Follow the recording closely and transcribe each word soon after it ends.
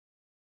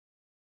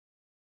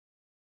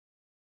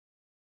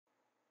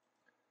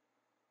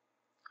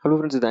Hello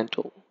friends, இது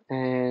Anto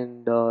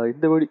and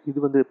இது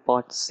வந்து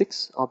Part-6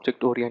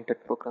 Object Oriented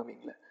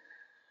Programmingல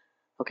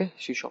okay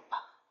Csharp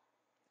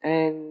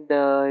and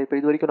இப்போ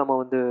இது வரைக்கும் நம்ம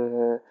வந்து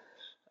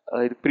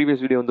இது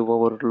ப்ரீவியஸ் வீடியோ வந்து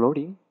ஒரு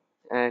லோடிங்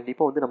அண்ட்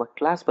இப்போ வந்து நம்ம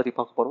கிளாஸ் பற்றி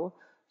பார்க்க போகிறோம்.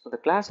 ஸோ இந்த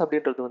கிளாஸ்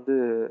அப்படின்றது வந்து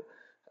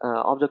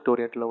ஆப்ஜெக்ட்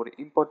ஓரியன்டில் ஒரு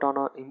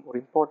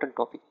இம்பார்ட்டன்ட்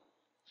டாபிக்,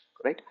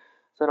 ரைட்?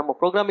 ஸோ நம்ம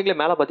ப்ரோக்ராமிங்கில்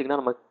மேலே பார்த்தீங்கன்னா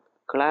நம்ம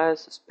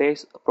கிளாஸ்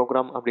ஸ்பேஸ்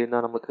ப்ரோக்ராம் அப்படின்னு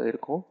தான் நமக்கு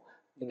இருக்கும்.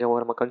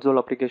 நீங்கள் நம்ம கன்சோல்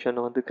அப்ளிகேஷன்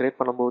வந்து கிரியேட்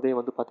பண்ணும்போதே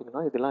வந்து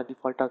பார்த்தீங்கன்னா இதெல்லாம்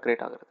டிஃபால்ட்டாக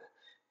கிரியேட் ஆகுறது,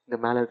 இந்த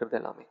மேலே இருக்கிறது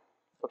எல்லாமே.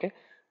 ஓகே,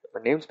 நம்ம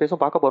நேம்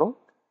ஸ்பேஸும் பார்க்க போகிறோம்.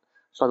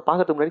 ஸோ அது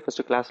பார்க்கறதுக்கு முன்னாடி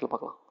ஃபஸ்ட்டு கிளாஸில்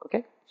பார்க்கலாம். ஓகே,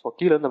 ஸோ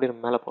கீழே இருந்து அப்படியே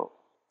நம்ம மேலே போகிறோம்.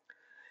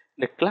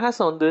 இந்த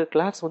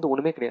கிளாஸ் வந்து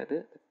ஒன்றுமே கிடையாது,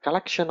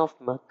 கலெக்ஷன் ஆஃப்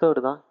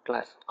மெத்தட் தான்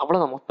கிளாஸ்,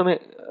 அவ்வளோதான். மொத்தமே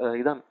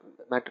இதான்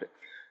மேட்ரு.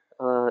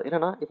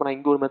 என்னன்னா இப்போ நான்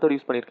இங்கே ஒரு மெத்தட்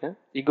யூஸ் பண்ணியிருக்கேன்,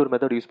 இங்கே ஒரு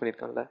மெத்தட் யூஸ்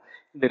பண்ணியிருக்கேன்ல,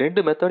 இந்த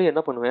ரெண்டு மெத்தடையும்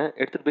என்ன பண்ணுவேன்,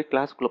 எடுத்துகிட்டு போய்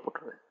கிளாஸுக்குள்ளே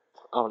போட்டுருவேன்,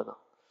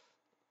 அவ்வளோதான்.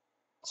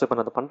 ஸோ இப்போ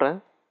நான் அதை பண்ணுறேன்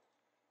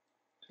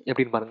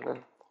எப்படின்னு பாருங்களேன்.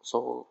 ஸோ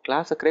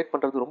கிளாஸை கிரியேட்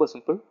பண்ணுறது ரொம்ப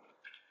சிம்பிள்.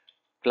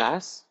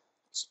 கிளாஸ்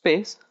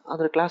ஸ்பேஸ்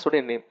அந்த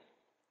கிளாஸோடைய நேம்.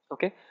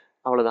 ஓகே,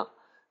 அவ்வளோதான்.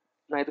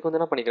 நான் இதுக்கு வந்து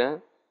என்ன பண்ணிக்கிறேன்,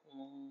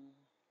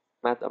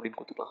 மேத் அப்படின்னு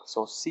கொடுத்துக்கலாம்.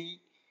 ஸோ சி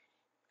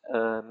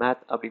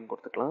மேத் அப்படின்னு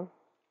கொடுத்துக்கலாம்.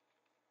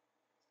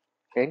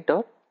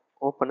 Enter,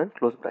 open and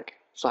close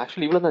bracket. So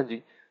actually இவ்வளோ தான் ஜி.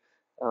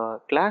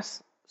 கிளாஸ்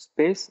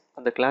ஸ்பேஸ்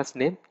அந்த கிளாஸ்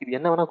நேம், இது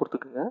என்ன வேணால்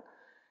கொடுத்துக்குங்க.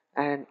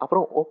 அண்ட்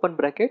அப்புறம் open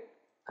bracket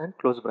and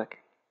close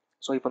bracket.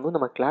 So இப்போ வந்து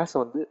நம்ம கிளாஸை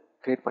வந்து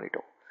க்ரியேட்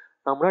பண்ணிட்டோம்.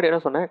 நான் முன்னாடி என்ன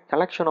சொன்னேன்,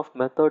 கலெக்ஷன் ஆஃப்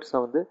மெத்தட்ஸை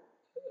வந்து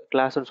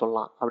கிளாஸ்ன்னு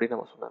சொல்லலாம் அப்படின்னு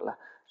நம்ம சொன்னேன்ல.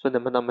 ஸோ இந்த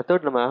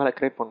மெத்தட் நம்ம மேலே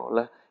க்ரியேட்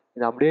பண்ணோம்ல,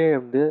 இதை அப்படியே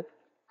வந்து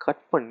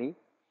கட் பண்ணி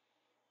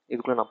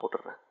இதுக்குள்ளே நான்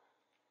போட்டுடுறேன்.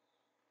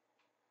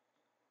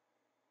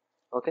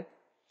 ஓகே,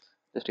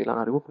 ஜஸ்ட் இல்லை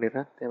நான் ரிமூவ்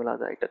பண்ணிடுறேன்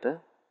தேவையில்லாத ஐட்டத்தை.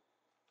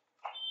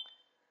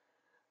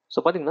 ஸோ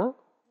பார்த்தீங்கன்னா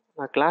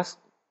நான் கிளாஸ்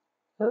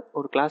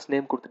ஒரு கிளாஸ்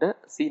நேம் கொடுத்துட்டேன்,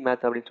 சி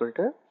மேத் அப்படின்னு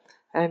சொல்லிட்டு,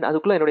 அண்ட்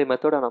அதுக்குள்ளே என்னுடைய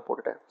மெத்தடை நான்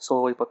போட்டுட்டேன். ஸோ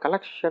இப்போ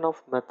collection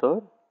of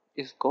method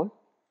is called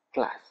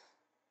class.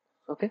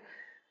 Okay,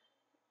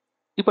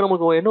 இப்போ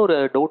நமக்கு என்ன ஒரு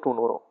டவுட்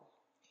ஒன்று வரும்.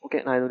 ஓகே,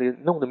 நான் இது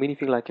இன்னும் கொஞ்சம்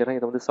மீனிங்ஃபுல் ஆக்கிடுறேன்,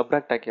 இதை வந்து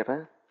சப்ராக்ட்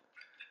ஆக்கிடுறேன்.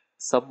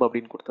 சப்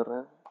அப்படின்னு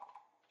கொடுத்துட்றேன்.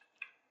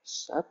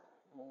 சப்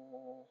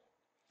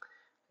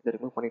இதை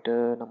ரிமூவ் பண்ணிவிட்டு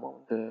நம்ம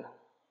வந்து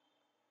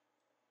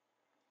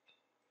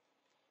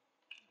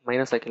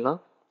மைனஸ்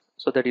ஆக்கிடலாம்.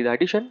 ஸோ தட் இது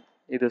அடிஷன்,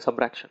 இது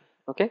சப்ராக்ஷன்.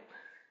 ஓகே,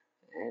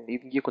 அண்ட்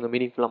இங்கேயே கொஞ்சம்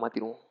மீனிங்ஃபுல்லாக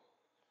மாற்றிடுவோம்.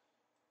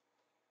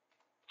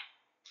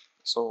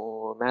 ஸோ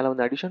மேலே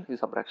வந்து அடிஷன், இது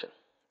சப்ராக்ஷன்.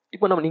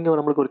 இப்போ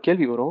நம்மளுக்கு ஒரு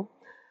கேள்வி வரும்,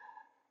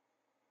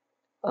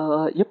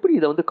 எப்படி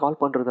இதை வந்து கால்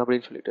பண்ணுறது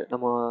அப்படின்னு சொல்லிட்டு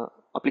நம்ம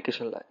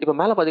அப்ளிகேஷனில். இப்போ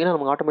மேலே பார்த்தீங்கன்னா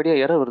நமக்கு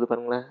ஆட்டோமேட்டிக்காக எரர் வருது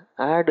பாருங்களேன்.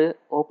 ஆடு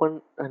ஓப்பன்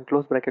அண்ட்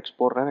க்ளோஸ் ப்ராக்கெட்ஸ்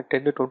போடுறேன்,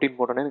 10 20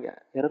 போட்டோன்னே எனக்கு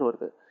எரர்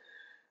வருது.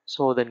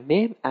 So the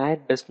name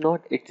add does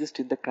not exist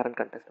in the current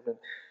context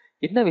அப்படின்னு.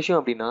 என்ன விஷயம்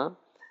அப்படின்னா,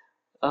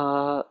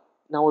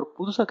 நான் ஒரு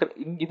புதுசாக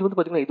இது வந்து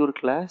பார்த்தீங்கன்னா இது ஒரு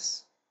கிளாஸ்,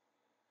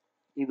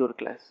 இது ஒரு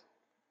கிளாஸ்.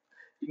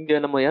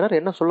 இங்கே நம்ம எரர்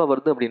என்ன சொல்ல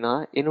வருது அப்படின்னா,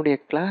 என்னுடைய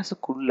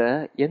கிளாஸுக்குள்ள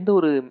எந்த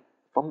ஒரு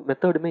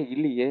மெத்தடுமே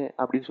இல்லையே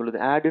அப்படின்னு சொல்லுது.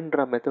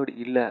 ஆடுன்ற மெத்தட்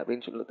இல்லை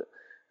அப்படின்னு சொல்லுது.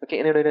 ஓகே,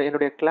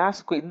 என்னுடைய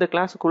கிளாஸுக்கு இந்த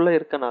கிளாஸுக்குள்ளே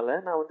இருக்கனால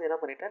நான் வந்து என்ன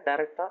பண்ணிட்டேன்,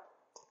 டேரெக்டாக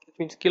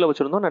மீன்ஸ் கீழே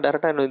வச்சுருந்தோம், நான்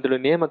டேரெக்டாக இதோட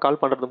நேமை கால்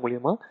பண்ணுறது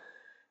மூலிமா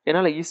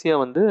என்னால்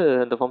ஈஸியாக வந்து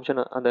அந்த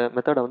ஃபங்க்ஷனை அந்த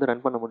மெத்தடை வந்து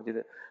ரன் பண்ண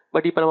முடிஞ்சுது.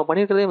 பட் இப்போ நம்ம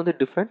பண்ணியிருக்கிறதே வந்து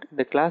டிஃப்ரெண்ட்,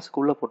 இந்த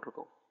கிளாஸுக்குள்ளே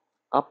போட்டிருக்கோம்.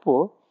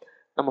 அப்போது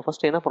நம்ம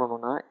ஃபஸ்ட்டு என்ன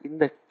பண்ணணும்னா,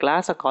 இந்த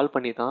கிளாஸை கால்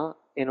பண்ணி தான்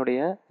என்னுடைய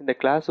இந்த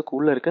கிளாஸுக்கு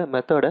உள்ளே இருக்க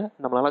மெத்தடை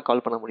நம்மளால்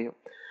கால் பண்ண முடியும்.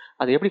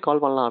 அது எப்படி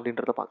கால் பண்ணலாம்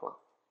அப்படின்றத பார்க்கலாம்.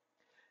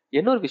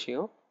 இன்னொரு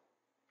விஷயம்,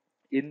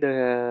 இந்த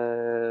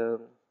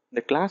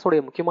இந்த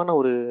கிளாஸோடைய முக்கியமான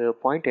ஒரு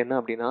பாயிண்ட் என்ன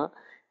அப்படின்னா,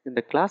 இந்த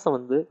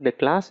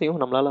கிளாஸையும்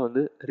நம்மளால்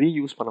வந்து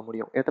ரீயூஸ் பண்ண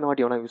முடியும். எத்தனை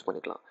வாட்டி வேணால் யூஸ்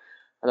பண்ணிக்கலாம்.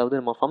 அதாவது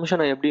நம்ம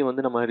ஃபங்க்ஷனை எப்படி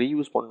வந்து நம்ம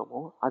ரீயூஸ்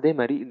பண்ணணுமோ அதே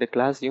மாதிரி இந்த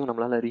கிளாஸையும்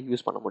நம்மளால்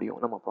ரீயூஸ் பண்ண முடியும்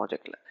நம்ம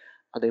ப்ராஜெக்டில்.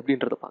 அது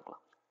எப்படின்றத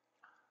பார்க்கலாம்.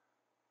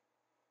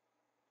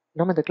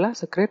 நம்ம இந்த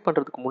கிளாஸை க்ரியேட்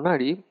பண்ணுறதுக்கு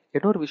முன்னாடி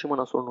இன்னொரு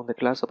விஷயமா நான் சொல்லணும். இந்த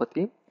கிளாஸை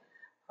பற்றி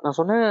நான்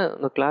சொன்னேன்,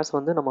 இந்த கிளாஸ்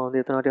வந்து நம்ம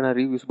வந்து எத்தனை வாட்டி நான்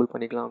ரீயூஸபிள்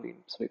பண்ணிக்கலாம்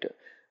அப்படின்னு சொல்லிட்டு.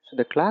 ஸோ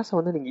இந்த கிளாஸை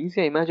வந்து நீங்கள்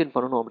ஈஸியாக இமேஜின்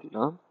பண்ணணும்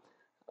அப்படின்னா,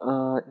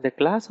 இந்த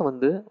கிளாஸை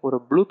வந்து ஒரு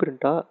ப்ளூ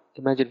பிரிண்ட்டாக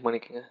இமேஜின்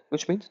பண்ணிக்கோங்க.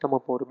 விச் மீன்ஸ் நம்ம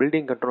இப்போ ஒரு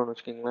பில்டிங் கட்டுறோம்னு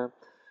வச்சுக்கோங்களேன்.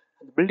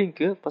 அந்த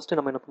பில்டிங்க்கு ஃபஸ்ட்டு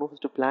நம்ம என்ன பண்ணுவோம்,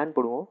 ஃபஸ்ட்டு பிளான்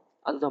போடுவோம்,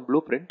 அதுதான் blue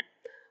print.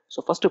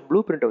 So first blue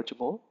பிரிண்ட்டை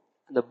வச்சுப்போம்.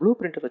 அந்த ப்ளூ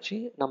பிரிண்ட்டை வச்சு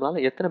நம்மளால்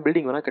எத்தனை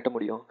பில்டிங் வேணால் கட்ட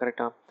முடியும்,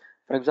 கரெக்டாக?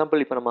 ஃபார்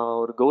எக்ஸாம்பிள், இப்போ நம்ம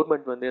ஒரு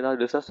கவர்மெண்ட் வந்து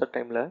ஏதாவது டிசாஸ்டர்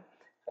டைமில்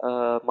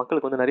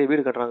மக்களுக்கு வந்து நிறைய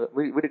வீடு கட்டுறாங்க,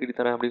 வீடு கட்டி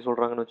தரேன் அப்படின்னு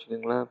சொல்கிறாங்கன்னு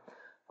வச்சுக்கோங்களேன்.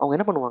 அவங்க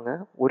என்ன பண்ணுவாங்க,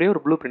 ஒரே ஒரு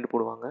ப்ளூ பிரிண்ட்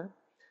போடுவாங்க,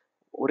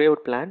 ஒரே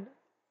ஒரு பிளான்,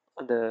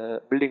 அந்த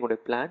பில்டிங்கோடைய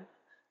பிளான்.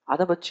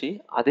 அதை வச்சு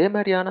அதே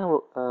மாதிரியான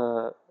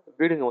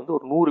வீடுங்க வந்து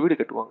ஒரு 100 வீடு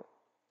கட்டுவாங்க,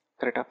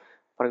 கரெக்டாக?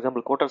 ஃபார்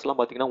எக்ஸாம்பிள் குவார்ட்டர்ஸ்லாம்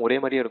பார்த்தீங்கன்னா ஒரே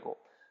மாதிரியே இருக்கும்.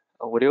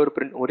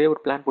 ஒரே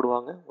ஒரு பிளான்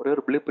போடுவாங்க, ஒரே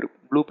ஒரு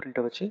ப்ளூ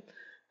பிரிண்ட்டை வச்சு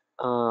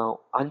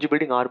 5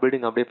 பில்டிங் 6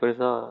 பில்டிங் அப்படியே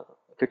பெருசாக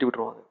கட்டி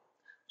விட்டுருவாங்க.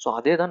 ஸோ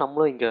அதே தான்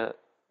நம்மளும் இங்கே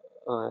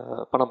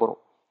பண்ண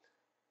போகிறோம்.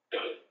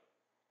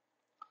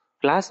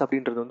 கிளாஸ்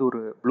அப்படின்றது வந்து ஒரு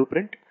ப்ளூ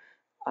பிரிண்ட்.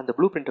 அந்த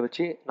ப்ளூ பிரிண்ட்டை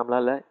வச்சு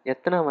நம்மளால்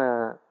எத்தனை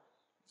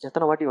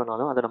வாட்டி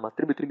வேணாலும் அதை நம்ம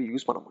திரும்பி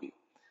யூஸ் பண்ண முடியும்.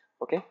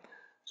 ஓகே,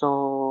 ஸோ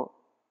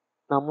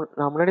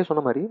நான் முன்னாடியே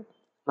சொன்ன மாதிரி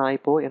நான்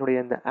இப்போது என்னுடைய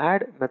இந்த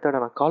ஆட் மெத்தடை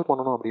நான் கால்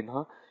பண்ணணும் அப்படின்னா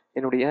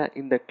என்னுடைய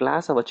இந்த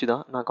கிளாஸை வச்சு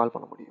தான் நான் கால்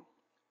பண்ண முடியும்.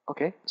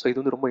 ஓகே, ஸோ இது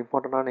வந்து ரொம்ப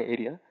இம்பார்ட்டண்ட்டான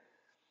ஏரியா.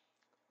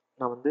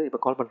 நான் வந்து இப்போ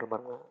கால் பண்ணுறேன்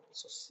பாருங்க.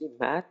 So C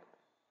math.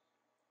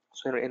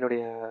 ஸோ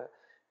என்னுடைய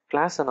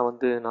கிளாஸை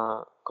நான்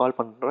கால்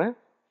பண்ணுறேன்.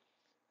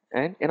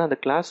 அண்ட் ஏன்னா அந்த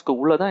கிளாஸ்க்கு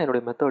உள்ளே தான்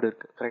என்னுடைய மெத்தட்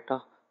இருக்குது,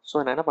 கரெக்டாக? ஸோ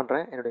நான் என்ன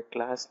பண்ணுறேன், என்னுடைய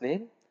கிளாஸ்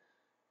நேம்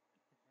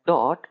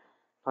டாட்,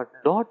 நான்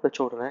டாட் வச்ச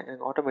உடனே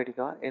எனக்கு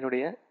ஆட்டோமேட்டிக்காக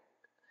என்னுடைய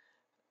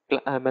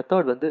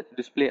மெத்தட் வந்து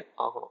டிஸ்பிளே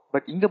ஆகணும்.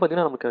 பட் இங்கே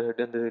பார்த்தீங்கன்னா நமக்கு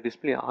அந்த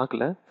டிஸ்பிளே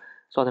ஆகலை.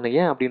 ஸோ அதை நான்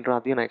ஏன் அப்படின்ற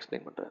அதையும் நான்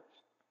எக்ஸ்பிளைன் பண்ணுறேன்.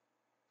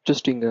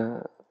 ஜஸ்ட் இங்கே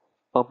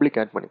பப்ளிக்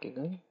ஆட்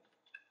பண்ணிக்கோங்க.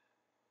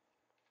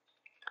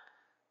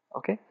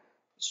 Okay,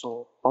 so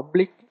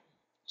public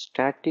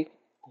static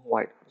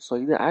void. So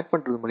இது ஆட்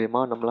பண்ணுறது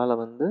மூலயமா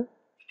நம்மளால் வந்து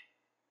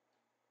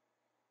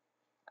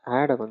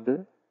ஆடை வந்து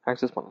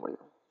ஆக்சஸ் பண்ண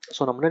முடியும். ஸோ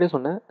நான் முன்னாடியே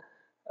சொன்னேன்,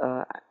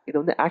 இது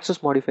வந்து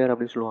ஆக்சஸ் மாடிஃபையர்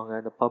அப்படின்னு சொல்லுவாங்க.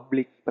 இந்த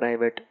பப்ளிக்,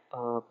 ப்ரைவேட்,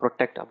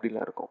 ப்ரொடெக்ட்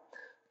அப்படிலாம் இருக்கும்.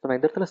 ஸோ நான்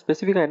இந்த இடத்துல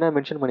ஸ்பெசிஃபிக்காக என்ன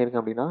மென்ஷன்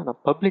பண்ணியிருக்கேன் அப்படின்னா, நான்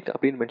பப்ளிக்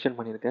அப்படின்னு மென்ஷன்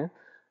பண்ணியிருக்கேன்.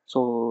 ஸோ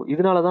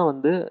இதனால தான்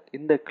வந்து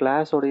இந்த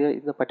கிளாஸோடைய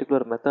இந்த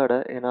பர்டிகுலர் மெத்தடை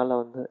என்னால்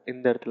வந்து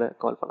இந்த இடத்துல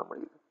கால் பண்ண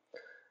முடியுது.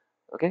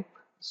 Okay,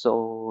 so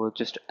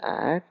just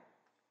add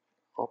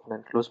open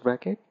and close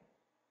bracket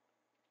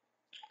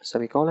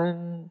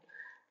semicolon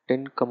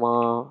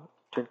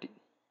 10,20.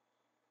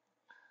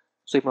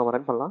 So இப்போ நம்ம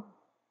ரன் பண்ணலாம்.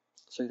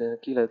 ஸோ இது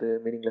கீழே இது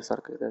மீனிங்லெஸ்ஸாக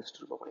இருக்குது, இதை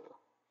ரிமூவ்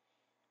பண்ணிக்கலாம்.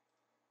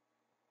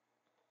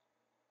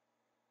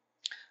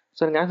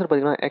 ஸோ எனக்கு ஆன்சர்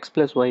பார்த்தீங்கன்னா x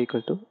 + y =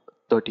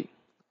 30,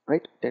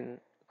 right?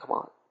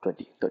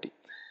 10,20, 30.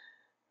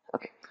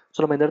 Okay, so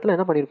நம்ம இந்த இடத்துல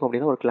என்ன பண்ணியிருக்கோம்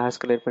அப்படின்னா, ஒரு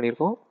கிளாஸ் கிரியேட்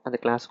பண்ணியிருக்கோம். அந்த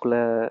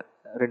கிளாஸ்க்குள்ளே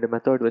 2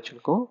 மெத்தட்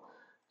வச்சுருக்கோம்.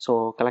 So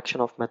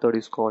collection of method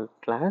is call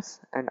class.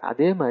 And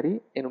அதே மாதிரி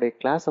என்னுடைய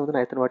கிளாஸை வந்து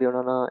நான் எத்தனை வாட்டி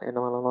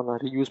வேணாலும்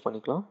நான் ரீயூஸ்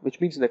பண்ணிக்கலாம். விச்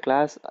மீன்ஸ் இந்த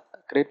கிளாஸ்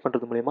கிரியேட்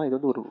பண்ணுறது மூலயமா இது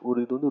வந்து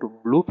ஒரு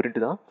ப்ளூ பிரிண்ட்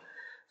தான்.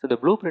 ஸோ இந்த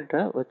ப்ளூ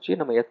பிரிண்ட்டை வச்சு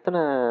நம்ம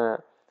எத்தனை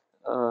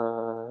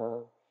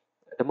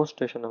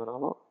டெமோன்ஸ்ட்ரேஷன்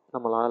வேணாலும்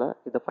நம்மளால்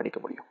இதை பண்ணிக்க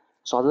முடியும்.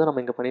 ஸோ அதுதான்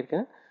நம்ம இங்கே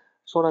பண்ணியிருக்கேன்.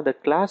 ஸோ நான் இந்த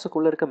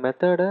கிளாஸுக்குள்ளே இருக்க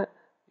மெத்தடை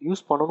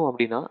யூஸ் பண்ணணும்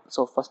அப்படின்னா,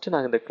 ஸோ ஃபஸ்ட்டு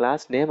நாங்கள் இந்த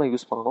கிளாஸ் நேமை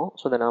யூஸ் பண்ணணும்.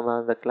 ஸோ நம்ம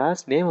அந்த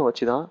கிளாஸ் நேமை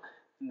வச்சு தான்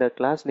இந்த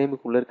கிளாஸ்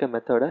நேமுக்குள்ளே இருக்க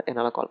மெத்தடை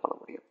என்னால் கால் பண்ண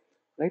முடியும்,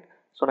 ரைட்?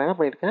 ஸோ நான் என்ன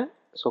பண்ணியிருக்கேன்,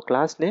 so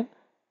class name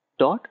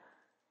dot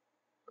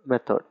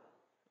method.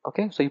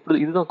 Okay, so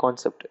இதுதான்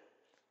கான்செப்ட்.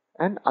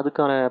 அண்ட்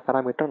அதுக்கான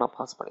பேராமீட்டரை நான்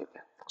பாஸ்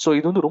பண்ணியிருக்கேன். ஸோ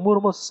இது வந்து ரொம்ப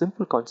ரொம்ப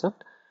சிம்பிள்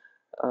கான்செப்ட்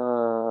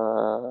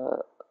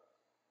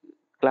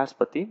கிளாஸ்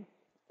பற்றி.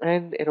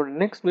 அண்ட் என்னோட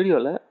நெக்ஸ்ட்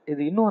வீடியோவில்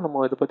இது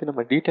இன்னும் இதை பற்றி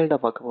நம்ம டீட்டெயில்டாக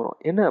பார்க்க போகிறோம்.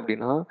 என்ன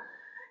அப்படின்னா,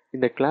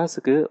 இந்த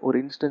கிளாஸுக்கு ஒரு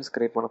இன்ஸ்டன்ஸ்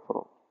கிரியேட் பண்ண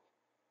போகிறோம்.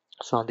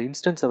 ஸோ அந்த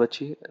இன்ஸ்டன்ஸை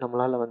வச்சு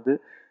நம்மளால் வந்து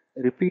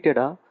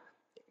ரிப்பீட்டடாக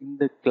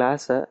இந்த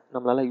கிளாஸை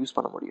நம்மளால் யூஸ்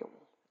பண்ண முடியும்.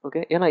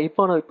 ஓகே, ஏன்னா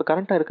இப்போ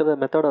கரண்ட்டாக இருக்கிற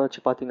மெத்தடை வச்சு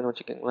பார்த்தீங்கன்னு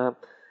வச்சுக்கோங்களேன்,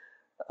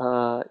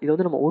 இதை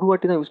வந்து நம்ம ஒரு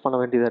வாட்டி தான் யூஸ் பண்ண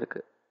வேண்டியதாக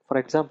இருக்குது. ஃபார்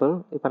எக்ஸாம்பிள்,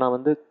 இப்போ நான்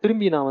வந்து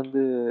திரும்பி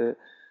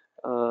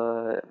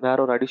வேற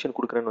ஒரு அடிஷன்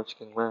கொடுக்குறேன்னு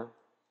வச்சுக்கோங்களேன்,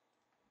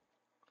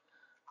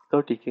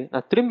 30க்கு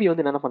நான் திரும்பி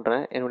வந்து என்ன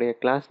பண்ணுறேன், என்னுடைய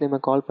கிளாஸ் நேமை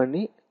கால்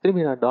பண்ணி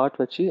திரும்பி நான் டாட்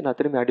வச்சு நான்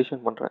திரும்பி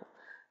அடிஷன் பண்ணுறேன்.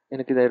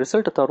 எனக்கு இதை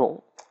ரிசல்ட் தரும்.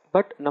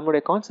 பட்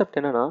நம்மளுடைய கான்செப்ட்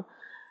என்னென்னா,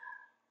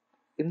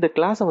 இந்த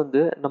கிளாஸை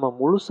வந்து நம்ம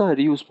முழுசாக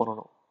ரீயூஸ்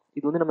பண்ணணும்.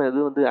 இது வந்து நம்ம இது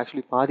வந்து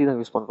ஆக்சுவலி பாதி தான்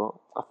யூஸ் பண்ணுறோம்.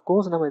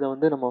 அஃப்கோர்ஸ் நம்ம இதை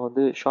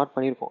வந்து ஷார்ட்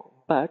பண்ணியிருக்கோம்,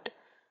 பட்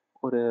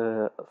ஒரு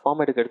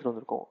ஃபார்மேட்டுக்கு எடுத்துகிட்டு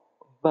வந்திருக்கோம்.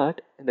 பட்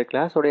இந்த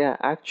கிளாஸோடைய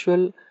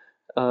ஆக்சுவல்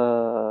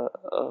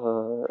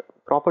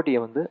ப்ராப்பர்ட்டியை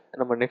வந்து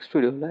நம்ம நெக்ஸ்ட்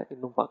வீடியோவில்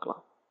இன்னும்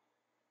பார்க்கலாம்.